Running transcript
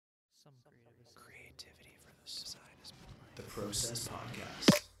Creativity for the side is the Process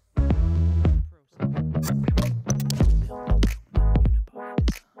Podcast.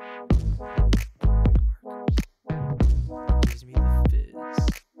 Gives me the fizz.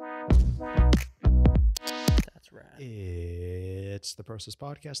 That's rad. It's the Process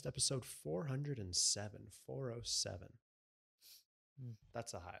Podcast, episode 407. 407.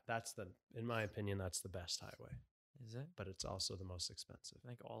 That's a high. In my opinion, that's the best highway, Is it? but it's also the most expensive. I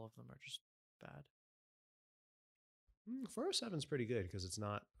think all of them are just bad. 407 is pretty good because it's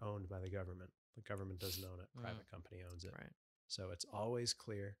not owned by the government. The government doesn't own it. Mm. Private company owns it. Right. So it's always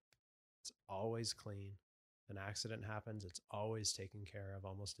clear. It's always clean. An accident happens, it's always taken care of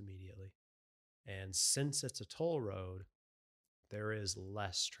almost immediately. And since it's a toll road, there is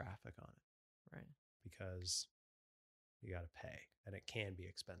less traffic on it Right. because you got to pay. And it can be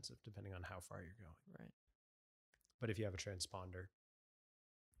expensive depending on how far you're going. Right. But if you have a transponder,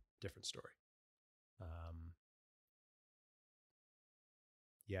 different story.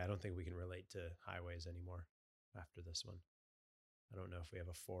 Yeah, I don't think we can relate to highways anymore after this one. I don't know if we have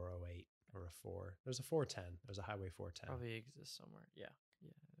a 408 or a 4. There's a 410. There's a highway 410. Probably exists somewhere. Yeah.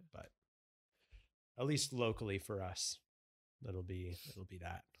 Yeah. But at least locally for us, it'll be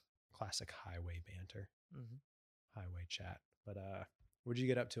that classic highway banter, Mm-hmm. highway chat. But what'd you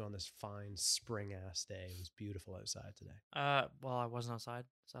get up to on this fine spring ass day? It was beautiful outside today. Well, I wasn't outside,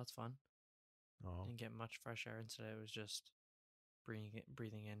 so that's fun. Oh, Didn't get much fresh air, and today it was just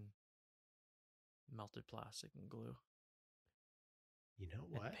breathing in melted plastic and glue you know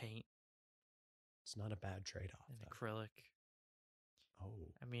and what? paint It's not a bad trade-off. and though. acrylic.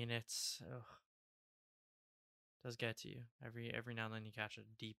 Oh, I mean, it does get to you. Every now and then you catch a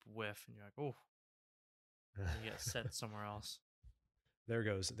deep whiff, and you're like, oh, you get sent somewhere else. there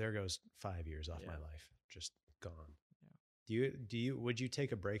goes 5 years off my Yeah. life, just gone. Yeah. Would you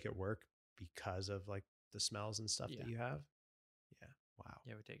take a break at work because of like the smells and stuff Yeah. that you have? Yeah. Wow.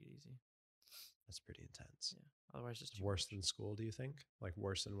 Yeah, we take it easy. That's pretty intense. Yeah. Otherwise, just too Worse much. than school, do you think? Like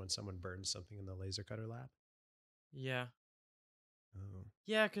worse than when someone burns something in the laser cutter lab? Yeah. Oh.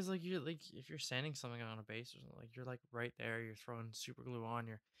 Yeah, because like if you're sanding something on a base or something, like you're like right there, you're throwing super glue on,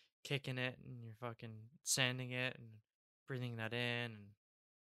 you're kicking it, and you're fucking sanding it and breathing that in, and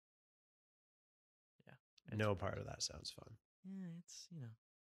yeah, No part of that sounds fun. yeah, it's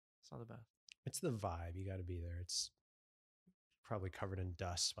it's not the best. It's the vibe. You got to be there. It's probably covered in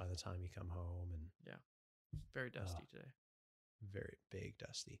dust by the time you come home, and Very dusty today. very big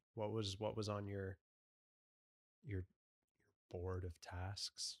dusty. What was on your board of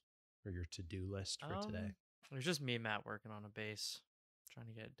tasks or your to-do list for today? It was just me and Matt working on a base, trying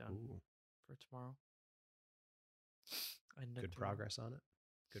to get it done Ooh, for tomorrow. And good progress on it.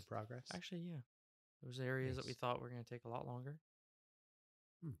 Good progress. Actually, yeah. There was areas that we Nice. thought were going to take a lot longer,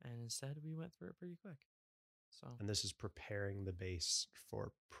 Hmm. and instead we went through it pretty quick. So And this is preparing the base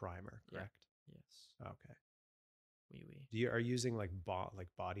for primer, Yeah. correct? yes, Okay. we Are you using like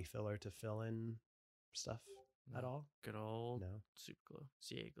body filler to fill in stuff at No. all? Good old No. super glue,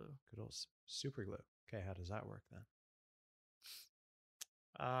 CA glue. Good old super glue. Okay, how does that work then?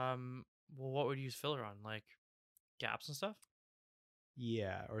 Well, what would you use filler on? Like gaps and stuff?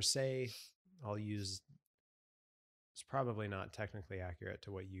 Yeah, or say I'll use. It's probably not technically accurate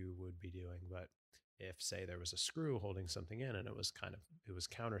to what you would be doing, but if say there was a screw holding something in and it was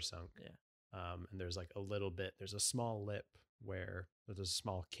countersunk, and there's like a little bit, there's a small lip where there's a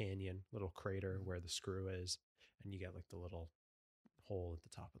small canyon, little crater where the screw is, and you get like the little hole at the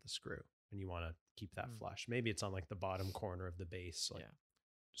top of the screw, and you want to keep that Mm. flush. Maybe it's on like the bottom corner of the base, like Yeah.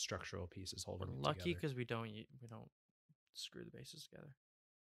 structural pieces holding We're it lucky together. because we don't screw the bases together.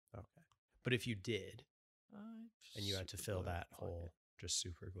 Okay, but if you did, Just and you had to super fill glue it. that Fuck hole, it. just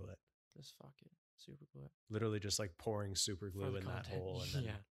super glue it. Just fuck it. Super glue it. Literally just like pouring super For glue the in that content. hole and then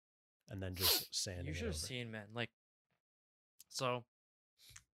Yeah. and then just sanding You it should have over. seen, man. Like, so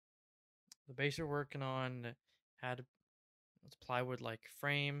the base you're working on had it's plywood like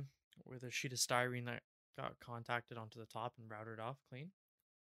frame with a sheet of styrene that got contacted onto the top and routed off clean.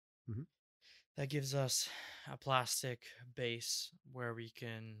 Mhm. That gives us a plastic base where we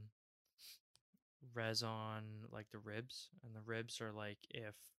can res on like the ribs, and the ribs are like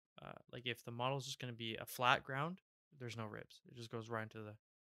if the model's just going to be a flat ground, there's no ribs. It just goes right into the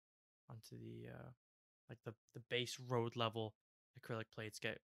like the base road level acrylic plates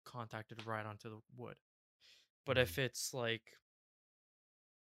get contacted right onto the wood. But if it's like,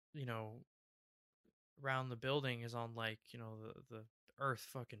 around the building is on like, the earth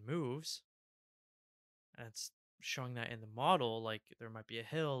fucking moves, and it's showing that in the model, like there might be a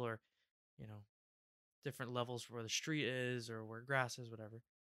hill or, different levels where the street is or where grass is, whatever.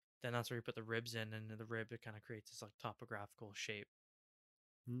 then that's where you put the ribs in, and the rib, it kind of creates this like topographical shape,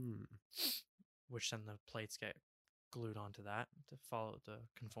 Hmm. which then the plates get glued onto that to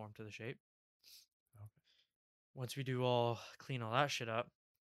conform to the shape. Okay. Once we clean all that shit up,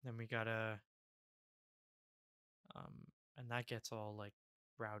 then we gotta and that gets all like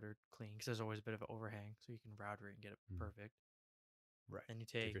routed clean because there's always a bit of an overhang, so you can router it and get it perfect. Right. Then you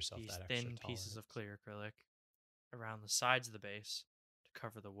Give take yourself these that extra thin pieces of tolerance. clear acrylic around the sides of the base to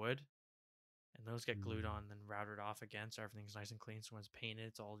cover the wood, and those get glued on, then routed off again, so everything's nice and clean. So when it's painted,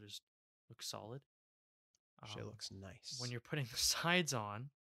 it's all just looks solid. Shit looks nice. When you're putting the sides on,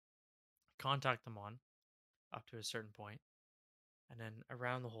 contact them on up to a certain point, and then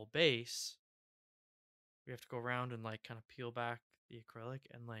around the whole base, we have to go around and like kind of peel back the acrylic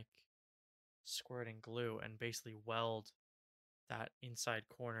and like squirt in glue and basically weld that inside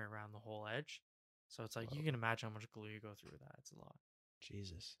corner around the whole edge. So it's like you can imagine how much glue you go through with that. It's a lot.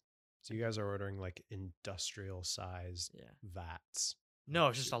 Jesus. So you guys are ordering like industrial sized Yeah. vats. No,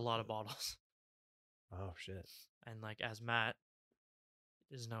 it's just a lot of bottles. Oh shit. And like as Matt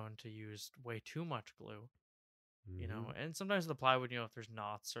is known to use way too much glue, you know, and sometimes the plywood, you know, if there's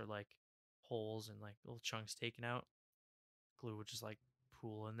knots or like holes and like little chunks taken out, glue would just like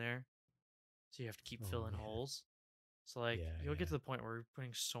pool in there. So you have to keep filling holes. So like you'll get to the point where you're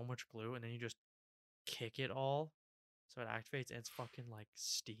putting so much glue and then you just kick it all so it activates and it's fucking like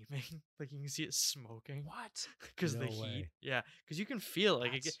steaming. Like you can see it smoking. What? Because the heat. Yeah. Because you can feel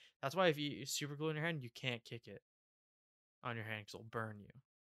it. Like that's why if you super glue in your hand, you can't kick it on your hand because it'll burn you.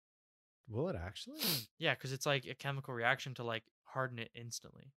 Will it actually? Yeah, because it's like a chemical reaction to like harden it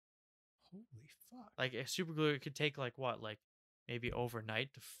instantly. Holy fuck. Like a super glue, it could take like what? Like maybe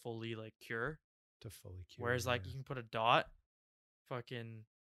overnight to fully like cure. Whereas like you can put a dot, fucking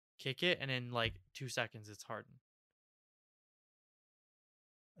kick it, and in like 2 seconds it's hardened.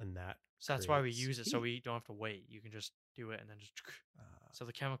 And so that's why we use it, so we don't have to wait. You can just do it and then just so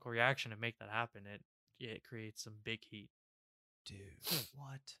the chemical reaction to make that happen, it creates some big heat. Dude,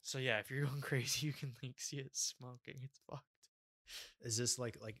 what? So yeah, if you're going crazy, you can like see it smoking. It's fucked. Is this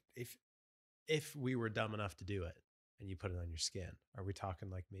like if we were dumb enough to do it and you put it on your skin, are we talking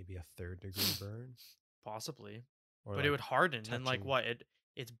like maybe a 3rd degree burn? Possibly. Or but like it would harden and like what?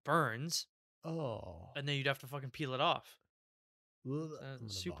 It burns. Oh. And then you'd have to fucking peel it off.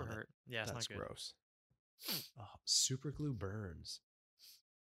 Super hurt. Yeah, it's That's not good. Gross. Oh, super glue burns.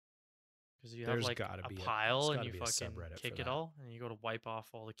 Because you have like a pile and you fucking kick it all, and you go to wipe off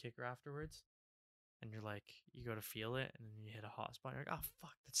all the kicker afterwards, and you're like, you go to feel it, and then you hit a hot spot. And you're like, oh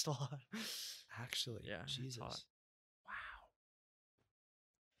fuck, that's still hot. Actually, yeah, Jesus, hot.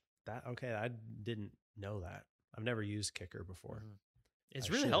 Wow. I didn't know that. I've never used kicker before. Mm-hmm. It's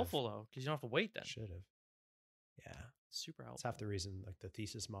really helpful though, because you don't have to wait then. Should have. Yeah, super helpful. It's half the reason like the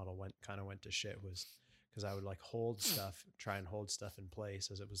thesis model went to shit was because I would like try and hold stuff in place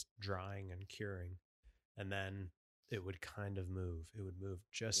as it was drying and curing, and then it would kind of move. It would move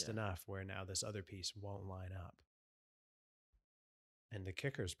just enough where now this other piece won't line up. And the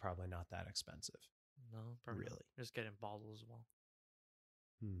kicker is probably not that expensive. No, probably really. Not. Just get in bottles as well.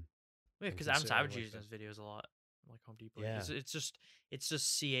 Yeah, because Adam Savage uses those videos a lot, like Home Depot. Yeah, it's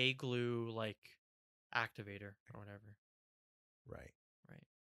just CA glue like activator or whatever. Right.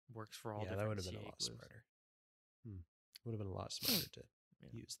 Works for all. Yeah, that would have been a lot smarter. Would have been a lot smarter to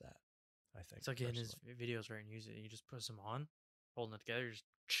use that. I think. It's like in his videos where you use it, you just put some on, holding it together, you just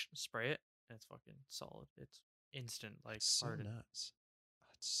spray it, and it's fucking solid. It's instant, like it's so nuts.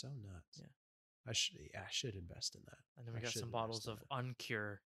 It's so nuts. Yeah. I should invest in that. And then we got some bottles of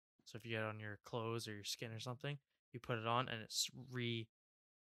Uncure. So if you get it on your clothes or your skin or something, you put it on and it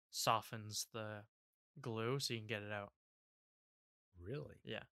softens the glue so you can get it out. Really?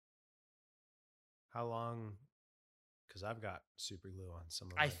 Yeah. How long? Because I've got super glue on some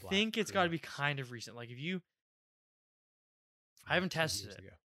of my I think it's got to be kind of recent. Like I haven't tested it.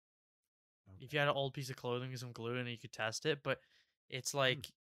 Okay. If you had an old piece of clothing and some glue in it, you could test it. But it's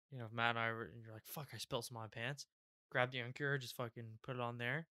like, you know, if Matt and I were, and you're like, fuck, I spilled some on my pants. Grab the Uncure, just fucking put it on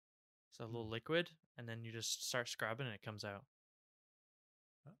there. So a little liquid, and then you just start scrubbing and it comes out.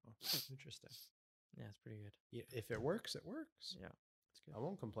 Oh, interesting. Yeah, it's pretty good. Yeah, if it works, it works. Yeah, it's good. I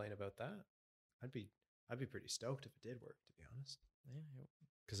won't complain about that. I'd be pretty stoked if it did work, to be honest. Yeah.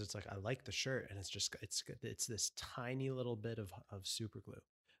 Because it's like I like the shirt, and it's this tiny little bit of super glue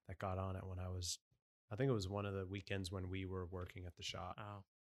that got on it when I think it was one of the weekends when we were working at the shop. Oh.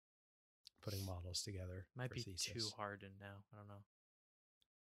 Putting models together. Might be thesis. Too hardened now. I don't know.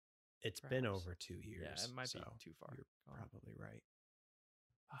 It's been over 2 years. Yeah, it might be too far. You're probably right.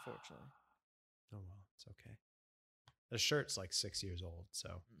 Unfortunately. Oh well, it's okay. The shirt's like 6 years old,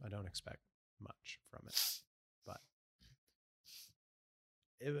 so I don't expect much from it. But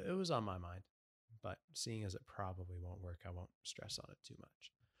it was on my mind. But seeing as it probably won't work, I won't stress on it too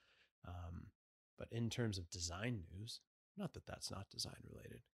much. But in terms of design news, not that that's not design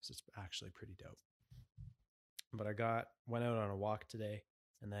related, because it's actually pretty dope. But went out on a walk today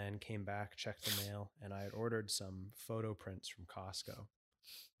and then came back, checked the mail, and I had ordered some photo prints from Costco,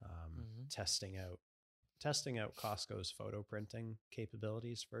 testing out Costco's photo printing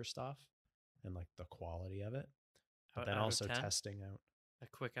capabilities first off, and like the quality of it, but then also testing out a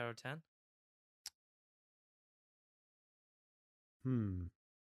quick out of 10.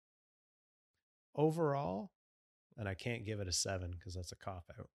 Overall, and I can't give it a 7 because that's a cop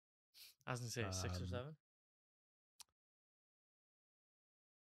out. I was gonna say 6 or 7.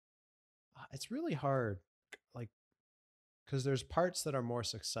 It's really hard, like, because there's parts that are more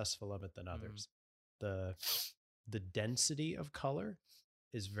successful of it than others. The density of color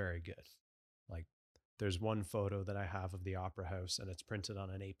is very good. Like, there's one photo that I have of the Opera House, and it's printed on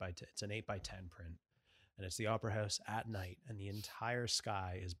an 8x10. It's an 8x10 print, and it's the Opera House at night, and the entire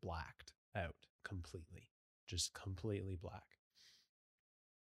sky is blacked out completely, just completely black.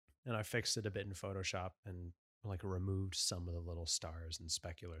 And I fixed it a bit in Photoshop and like removed some of the little stars and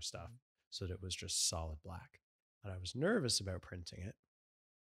specular stuff so that it was just solid black. And I was nervous about printing it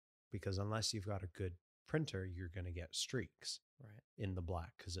because unless you've got a good printer, you're going to get streaks in the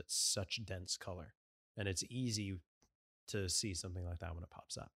black because it's such dense color. And it's easy to see something like that when it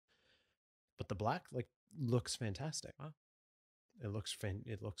pops up. But the black like looks fantastic. Wow. It looks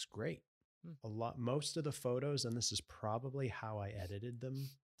great. Most of the photos, and this is probably how I edited them,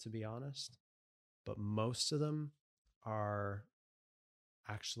 to be honest, but most of them are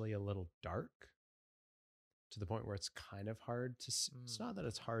actually a little dark to the point where it's kind of hard to see. It's not that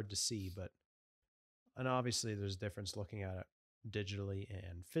it's hard to see, and obviously there's a difference looking at it digitally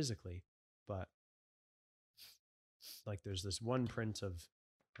and physically, but like there's this one print of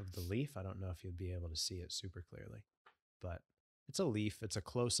the leaf. I don't know if you'd be able to see it super clearly, but it's a leaf. It's a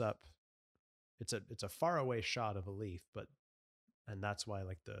close up. It's a far away shot of a leaf, and that's why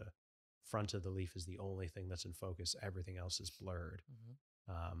like the front of the leaf is the only thing that's in focus. Everything else is blurred.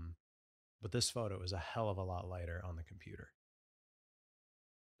 But this photo is a hell of a lot lighter on the computer.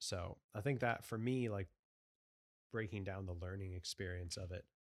 So I think that for me, like breaking down the learning experience of it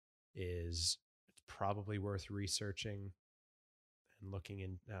it's probably worth researching and looking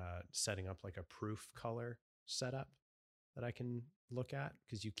in, setting up like a proof color setup that I can look at,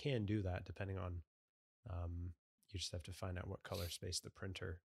 because you can do that depending on, you just have to find out what color space the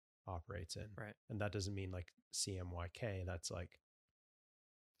printer operates in. Right. And that doesn't mean like CMYK. That's like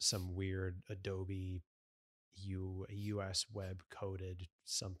some weird Adobe US web coded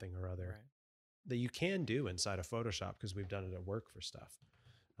something or other that you can do inside of Photoshop, because we've done it at work for stuff.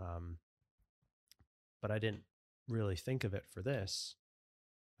 But I didn't really think of it for this.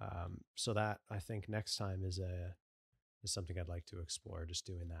 So that I think next time is something I'd like to explore, just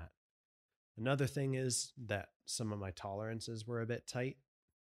doing that. Another thing is that some of my tolerances were a bit tight.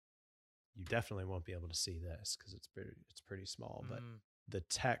 You definitely won't be able to see this because it's pretty small, but the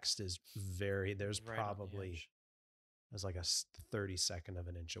text is there's probably there's like a 32nd of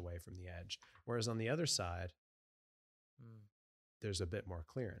an inch away from the edge. Whereas on the other side, there's a bit more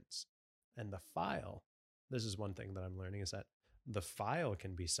clearance. And the file, this is one thing that I'm learning, is that the file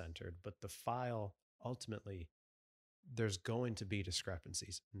can be centered, but the file ultimately, there's going to be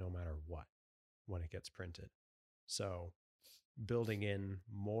discrepancies no matter what when it gets printed. So building in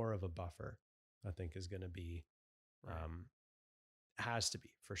more of a buffer, I think, is going to be, has to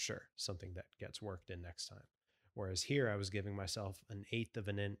be for sure, something that gets worked in next time. Whereas here I was giving myself an 1/8 of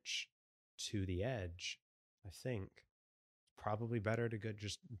an inch to the edge. I think it's probably better to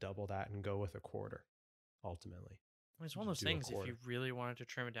just double that and go with 1/4 ultimately. It's one of those things, if you really wanted to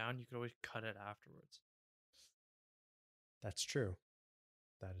trim it down, you could always cut it afterwards. That's true.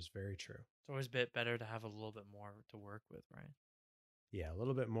 That is very true. It's always a bit better to have a little bit more to work with, right? Yeah, a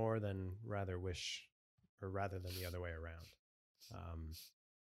little bit more than rather than the other way around.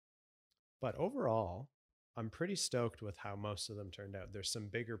 But overall, I'm pretty stoked with how most of them turned out. There's some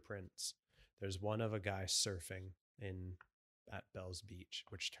bigger prints. There's one of a guy surfing at Bell's Beach,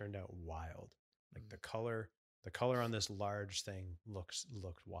 which turned out wild. Like the color on this large thing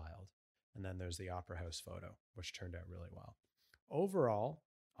looked wild. And then there's the Opera House photo, which turned out really well. Overall,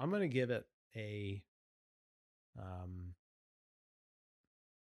 I'm going to give it a,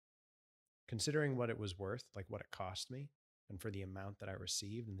 considering what it was worth, like what it cost me, and for the amount that I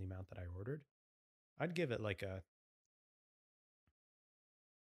received and the amount that I ordered, I'd give it like a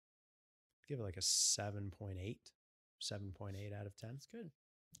 7.8, 7.8 out of 10. That's good.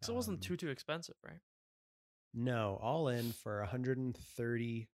 So it wasn't Um, too expensive, right? No, all in for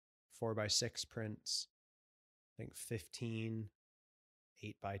 130 4x6 prints, I think 15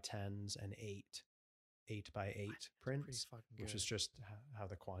 8x10s and 8x8 Pretty prints, fucking which good. is just how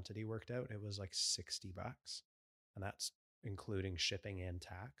the quantity worked out. It was like $60, and that's including shipping and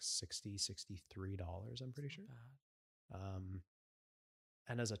tax, $63, I'm pretty It's sure. not bad.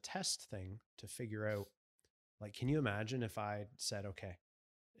 And as a test thing to figure out, like, can you imagine if I said, okay,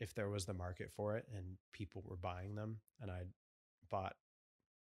 if there was the market for it and people were buying them, and bought,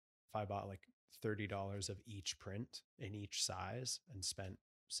 if I bought like $30 of each print in each size and spent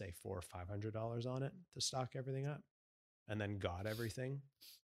say $400 or $500 on it to stock everything up, and then got everything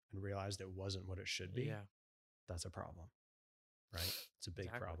and realized it wasn't what it should be, Yeah, that's a problem, right? It's a big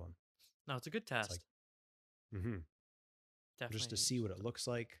exactly. problem. No, it's a good It's like, test. mm-hmm. Just to Definitely. see what it looks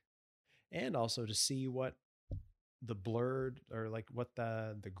like, and also to see what the blurred, or like what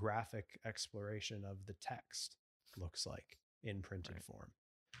the graphic exploration of the text looks like in printed Right. form.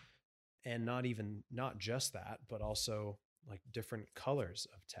 And not just that, but also like different colors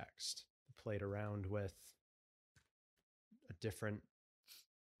of text. Played around with a different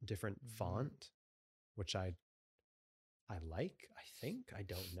Mm-hmm. font, which I like, I think, I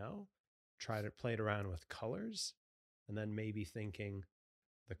don't know. Try to play it around with colors, and then maybe thinking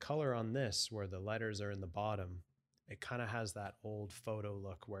the color on this, where the letters are in the bottom, it kind of has that old photo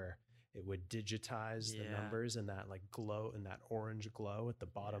look where it would digitize the Yeah. numbers and that like glow and that orange glow at the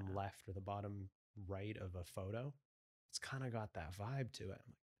bottom Yeah. left or the bottom right of a photo. It's kind of got that vibe to it.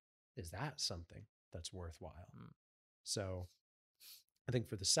 I'm like, is that something that's worthwhile? Mm. So I think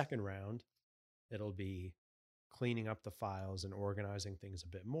for the second round, it'll be cleaning up the files and organizing things a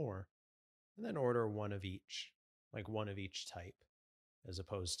bit more, and then order one of each, like one of each type, as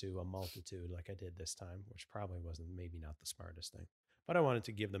opposed to a multitude like I did this time, which probably wasn't, maybe not the smartest thing. But I wanted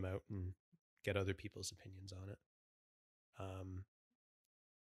to give them out and get other people's opinions on it. Um,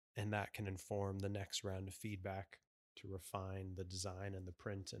 and that can inform the next round of feedback to refine the design and the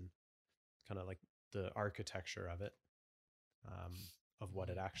print and kind of like the architecture of it, um, of what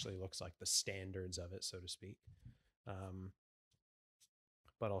it Mhm. actually looks like, the standards of it, so to speak. Um,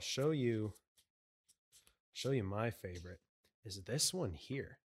 but I'll show you my favorite is this one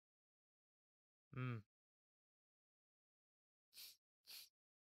here. Mm.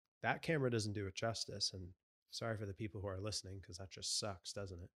 That camera doesn't do it justice, and sorry for the people who are listening because that just sucks,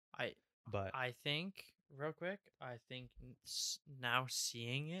 doesn't it? I But I think real quick. I think now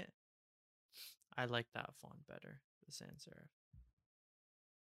seeing it, I like that font better. The sans serif,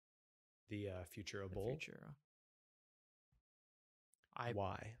 the Futura the Bold, Futura. I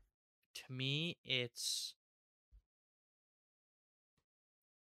why? To me, it's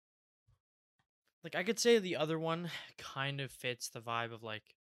like I could say the other one kind of fits the vibe of like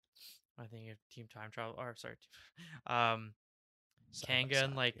I think of Team Time Travel or sorry, um, Side by Kanga,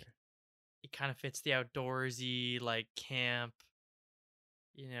 and side like here. it kind of fits the outdoorsy like camp,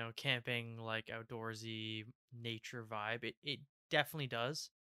 camping like outdoorsy nature vibe. It definitely does.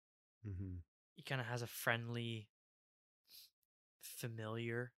 Mm-hmm. It kind of has a friendly,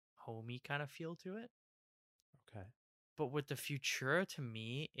 familiar, homey kind of feel to it. Okay. But with the Futura, to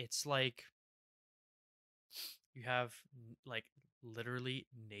me, it's like you have like literally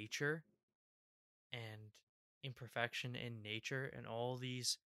nature and imperfection in nature and all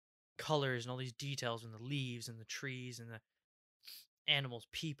these colors and all these details in the leaves and the trees and the animals,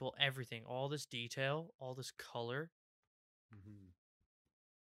 people, everything, all this detail, all this color, Mm-hmm.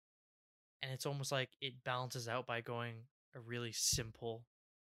 and it's almost like it balances out by going a really simple,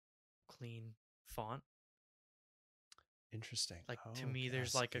 clean font. Interesting. Like to Oh, me, there's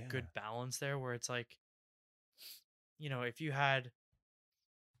yes, like a yeah. good balance there where it's like, if you had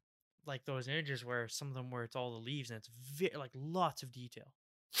like those images where some of them where it's all the leaves and it's like lots of detail,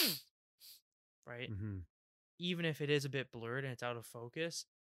 right? Mm-hmm. Even if it is a bit blurred and it's out of focus,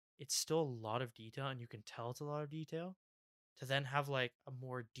 it's still a lot of detail and you can tell it's a lot of detail. To then have like a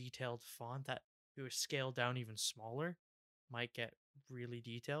more detailed font that if it was scaled down even smaller might get really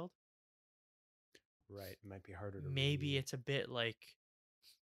detailed. Right. It might be harder to Maybe read. it's a bit like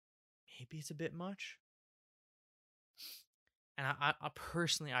maybe it's a bit much. And I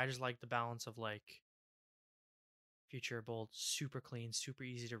personally I just like the balance of like Future Bold, super clean, super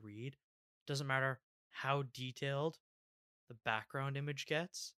easy to read. Doesn't matter how detailed the background image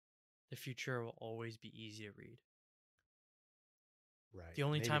gets, the Future will always be easy to read. Right. The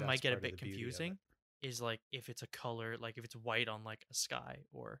only Maybe time it that's might get a part of bit the beauty of it. confusing is like if it's a color, like if it's white on like a sky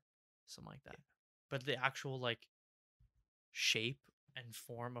or something like that. Yeah. But the actual like shape and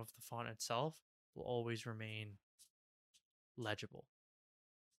form of the font itself will always remain legible,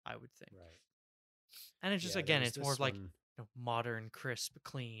 I would think. Right. And it's just, Yeah, there again, was it's more this of like, one. modern, crisp,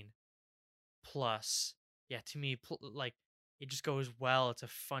 clean. Plus, yeah, to me, like, it just goes well. It's a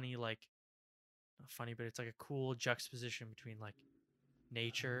funny, like, not funny, but it's like a cool juxtaposition between like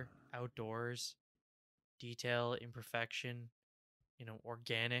nature, outdoors, detail, imperfection,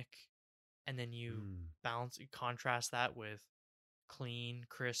 organic, and then you Mm, contrast that with clean,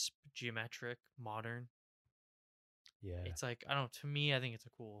 crisp, geometric, modern. yeah. It's like, I don't know, to me, I think it's a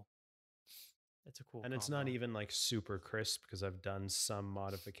cool And it's not combo. even like super crisp because I've done some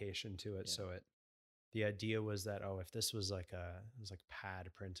modification to it. Yeah. So the idea was that, oh, if this was it was like pad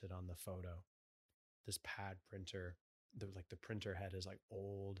printed on the photo, this pad printer, the printer head is like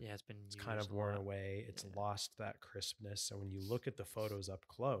old. Yeah, it's been It's kind used of a worn lot. away. It's Yeah. lost that crispness. So when you look at the photos up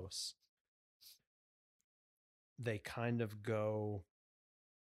close, they kind of go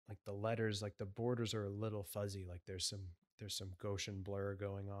like the letters, like the borders are a little fuzzy. Like there's some Gaussian blur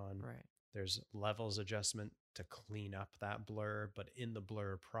going on. Right. There's levels adjustment to clean up that blur, but in the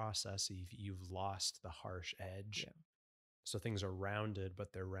blur process, you've lost the harsh edge. Yeah. So things are rounded,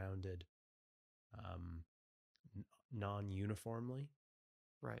 but they're rounded um, non-uniformly.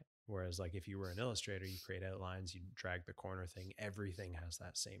 Right. Whereas, like if you were an illustrator, you create outlines, you drag the corner thing, everything has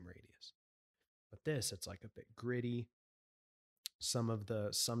that same radius. But this, it's like a bit gritty.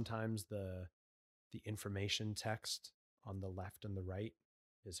 Sometimes the information text on the left and the right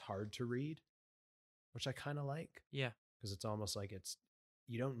is hard to read, which I kind of like Yeah. because it's almost like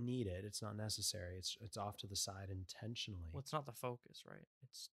you don't need it. It's not necessary. It's off to the side intentionally. Well, it's not the focus, right?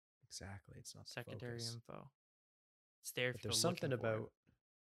 It's Exactly. It's not the secondary focus. info. It's there if But you there's go looking something for it. about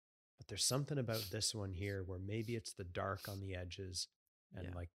but there's something about this one here where maybe it's the dark on the edges and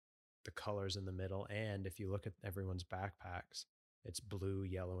Yeah. like the colors in the middle. And if you look at everyone's backpacks, it's blue,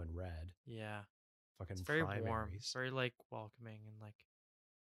 yellow, and red. Yeah. Fucking It's very warm, primaries. very like welcoming and like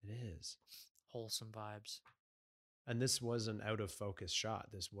It is. wholesome vibes. And this was an out of focus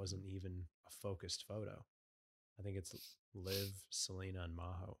shot. This wasn't even a focused photo. I think it's Liv, Selena, and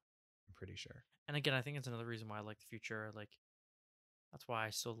Maho. I'm pretty sure. And again, I think it's another reason why I like the Futura. Like, that's why I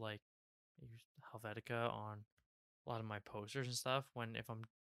still like use Helvetica on a lot of my posters and stuff.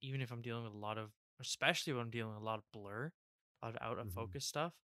 Even if I'm dealing with a lot of, especially when I'm dealing with a lot of blur, a lot of out of Mm-hmm. focus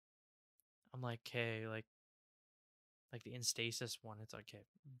stuff, I'm like, okay, like the Instasis one, it's like, okay,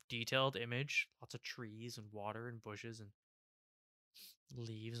 detailed image, lots of trees and water and bushes and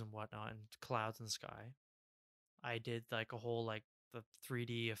leaves and whatnot and clouds in the sky. I did like a whole like the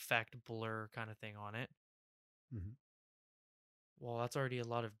 3D effect blur kind of thing on it. Mm-hmm. Well, that's already a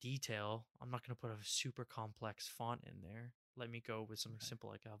lot of detail. I'm not going to put a super complex font in there. Let me go with something Right. simple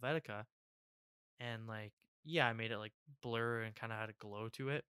like Helvetica. And like, yeah, I made it like blur and kind of had a glow to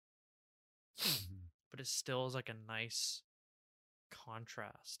it. Mm-hmm. But it still is like a nice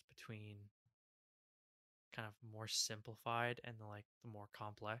contrast between kind of more simplified and the more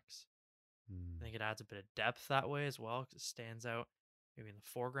complex. I Mm. think it adds a bit of depth that way as well because it stands out maybe in the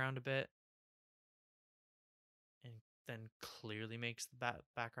foreground a bit and then clearly makes the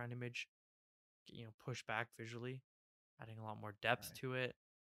background image push back visually, adding a lot more depth Right. to it.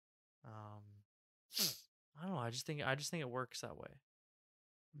 I don't know, I just think it works that way.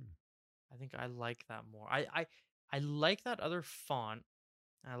 Mm. I think I like that more. I like that other font,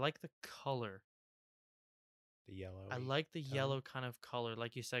 and I like the color. The yellow I like the tone. yellow kind of color,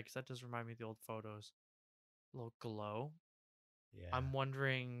 like you said, because that does remind me of the old photos. A little glow. Yeah. I'm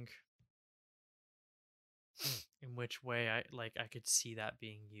wondering in which way I could see that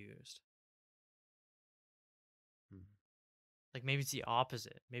being used. Mm. Like maybe it's the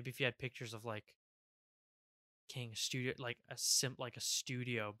opposite. Maybe if you had pictures of like King studio, like a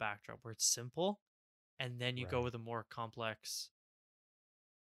studio backdrop where it's simple, and then you go Right. with a more complex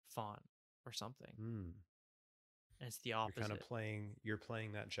font or something, Mm. and it's the You're opposite. playing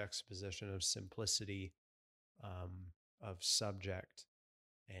that juxtaposition of simplicity, of subject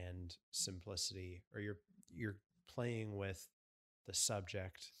and simplicity, or you're playing with the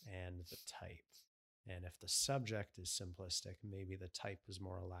subject and the type. And if the subject is simplistic, maybe the type is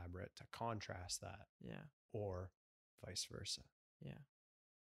more elaborate to contrast that, Yeah, or vice versa. yeah.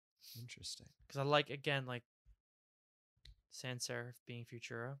 Interesting. Because I like, again, like sans serif being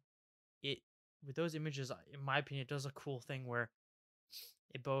Futura. It with those images, in my opinion, it does a cool thing where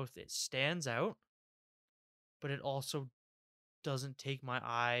it stands out, but it also doesn't take my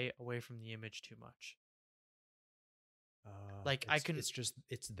eye away from the image too much. Like I can, It's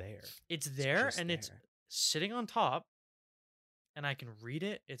there. it's It's there just and it's there. sitting on top, and I can read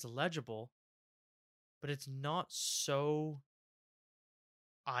it. It's legible, but it's not so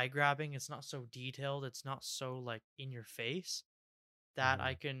eye grabbing, it's not so detailed, it's not so like in your face that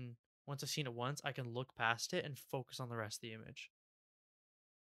I Mhm. can, once I've seen it once, I can look past it and focus on the rest of the image.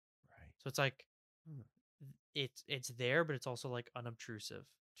 Right. So it's like Hmm. it's there, but it's also like unobtrusive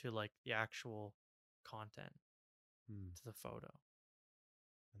to like the actual content Hmm. to the photo,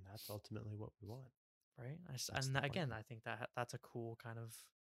 And that's ultimately what we want. right? That's And the again, plan. I think that that's a cool kind of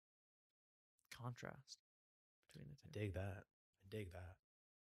contrast between the I two. dig that. I dig that.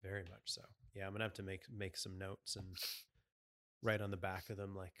 Very much so. Yeah, I'm gonna have to make some notes and write on the back of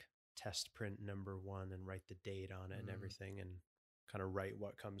them like test print number 1 and write the date on it and Mm, everything and kind of write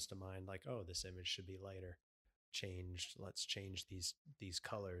what comes to mind like, oh, this image should be lighter. Changed. Let's change these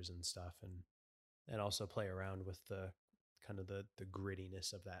colors and stuff and also play around with the kind of the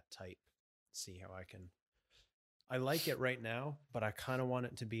grittiness of that type. See how I like it right now, but I kind of want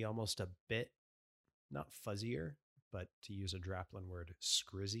it to be almost a bit not fuzzier, but to use a Draplin word,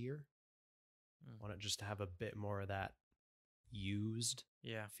 scrizzier. mm. Want it just to have a bit more of that used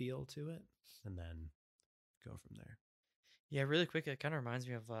Yeah. feel to it, and then go from there. Yeah, really quick, it kind of reminds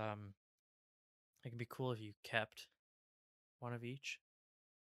me of it could be cool if you kept one of each.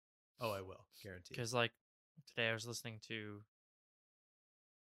 Oh, I will, guaranteed. Because like today I was listening to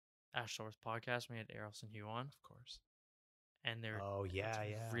Ash Source podcast. We had Eros and Hugh on, Of course. and they're Oh yeah,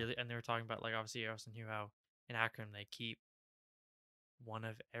 yeah. really, and they were talking about like obviously Eros and Hugh, how in Akron they keep one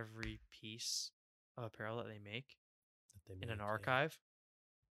of every piece of apparel that they make That they in an make, yeah. archive,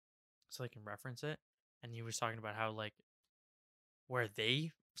 so they can reference it. And he was talking about how like where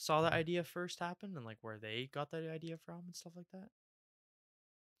they saw the idea first happen and like where they got that idea from and stuff like that.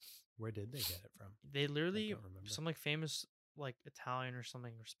 Where did they get it from? They I literally don't remember. some like famous like Italian or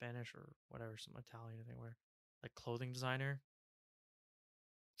something or Spanish or whatever, some Italian I think where like clothing designer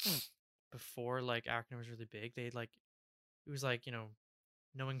before like Acne was really big. They like it was like, you know,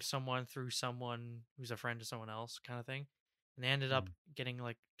 knowing someone through someone who's a friend to someone else kind of thing. And they ended up Hmm. getting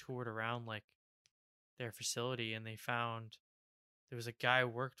like toured around like their facility and they found there was a guy who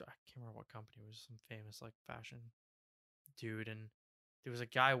worked, I can't remember what company, it was some famous like fashion dude, and there was a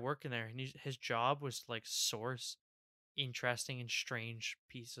guy working there and his job was to like source interesting and strange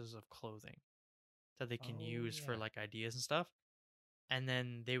pieces of clothing that they can Oh use for yeah. like ideas and stuff. And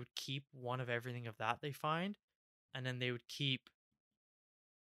then they would keep one of everything of that they find, and then they would keep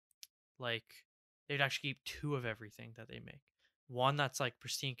like they'd actually keep two of everything that they make. One that's like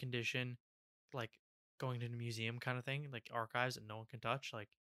pristine condition, like going to the museum kind of thing, like archives that no one can touch, like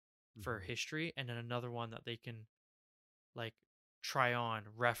for Hmm. history, and then another one that they can like try on,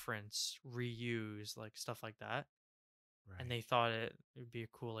 reference, reuse, like stuff like that. And Right. they thought it would be a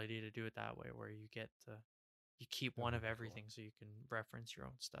cool idea to do it that way, where you get to you keep That one would of be cool. everything so you can reference your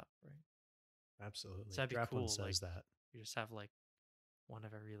own stuff, right? So Absolutely. that'd be Draplin cool. Like says that. you just have like one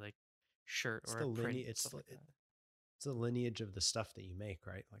of every like shirt It's or the a print lineage. and stuff like that. It's the lineage of the stuff that you make,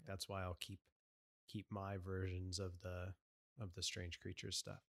 right? Like that's why I'll keep my versions of the strange creatures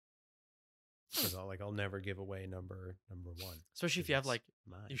stuff because I'll never give away number 1 Especially if because you have it's like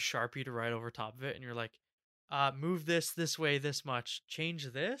you mine. Sharpie to write over top of it and you're like, move this way this much, change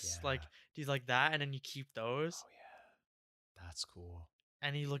this. Like, Yeah. do you like that? And then you keep those. Oh yeah. That's cool.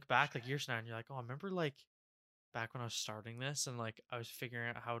 And you look back like Shit. years from now and you're like, oh, I remember like back when I was starting this and like I was figuring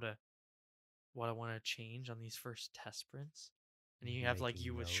out how to what I want to change on these first test prints. And you have like Making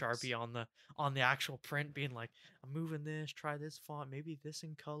you with notes. Sharpie on the actual print being like, I'm moving this, try this font, maybe this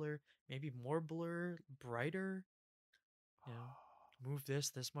in color, maybe more blur, brighter, you know, move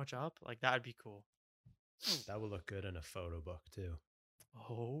this much up. Like that'd be cool. That would look good in a photo book too.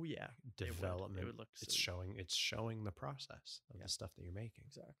 Oh yeah, it would. It Development. would look It's sweet. showing the process of Yeah, the stuff that you're making.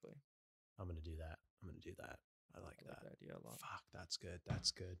 exactly. I'm gonna do that. I'm gonna do that. I like I like that. that idea a lot. Fuck, that's good.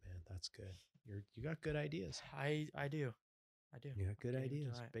 That's good, man. That's good. You got good ideas. I do. I do. You got good Can't even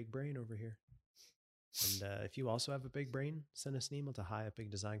ideas. deny it. Big brain over here. And if you also have a big brain, send us an email to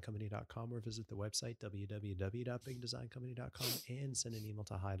hi@bigdesigncompany.com or visit the website www.bigdesigncompany.com and send an email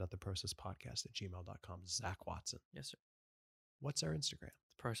to hi.theprocesspodcast@gmail.com. Zach Watson. Yes, sir. What's our Instagram?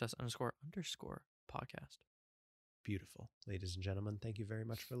 The process__ podcast. Beautiful. Ladies and gentlemen, thank you very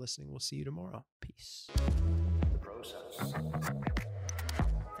much for listening. We'll see you tomorrow. Peace. The process.